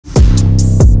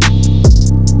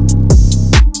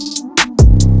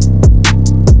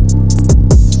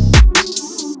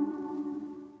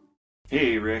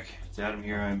Rick, it's Adam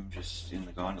here. I'm just in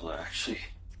the gondola actually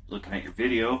looking at your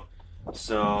video.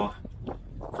 So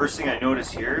first thing I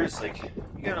notice here is like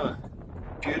you got a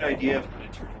good idea of how to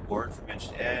turn the board from edge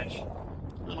to edge.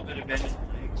 A little bit of bend in the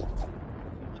leg.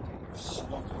 Look at your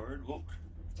snowboard. Whoa,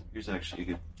 here's actually a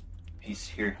good piece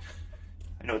here.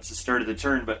 I know it's the start of the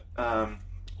turn, but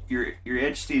your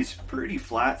edge stays pretty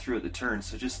flat throughout the turn.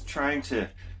 So just trying to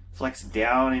flex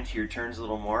down into your turns a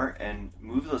little more and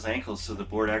move those ankles so the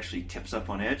board actually tips up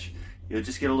on edge. You'll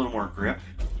just get a little more grip.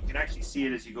 You can actually see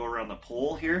it as you go around the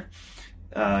pole here.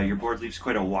 Your board leaves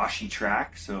quite a washy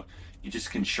track, so you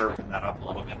just can sharpen that up a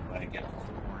little bit by getting a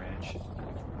little more edge.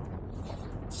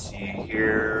 Let's see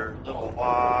here, little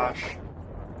wash.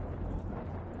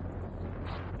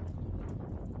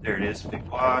 There it is, big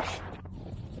wash.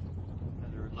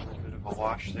 Another little bit of a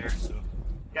wash there, so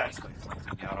yeah, just by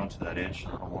flexing down onto that edge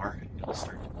a little more, it'll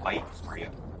start to bite for you.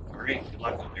 All right, good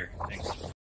luck out there. Thanks.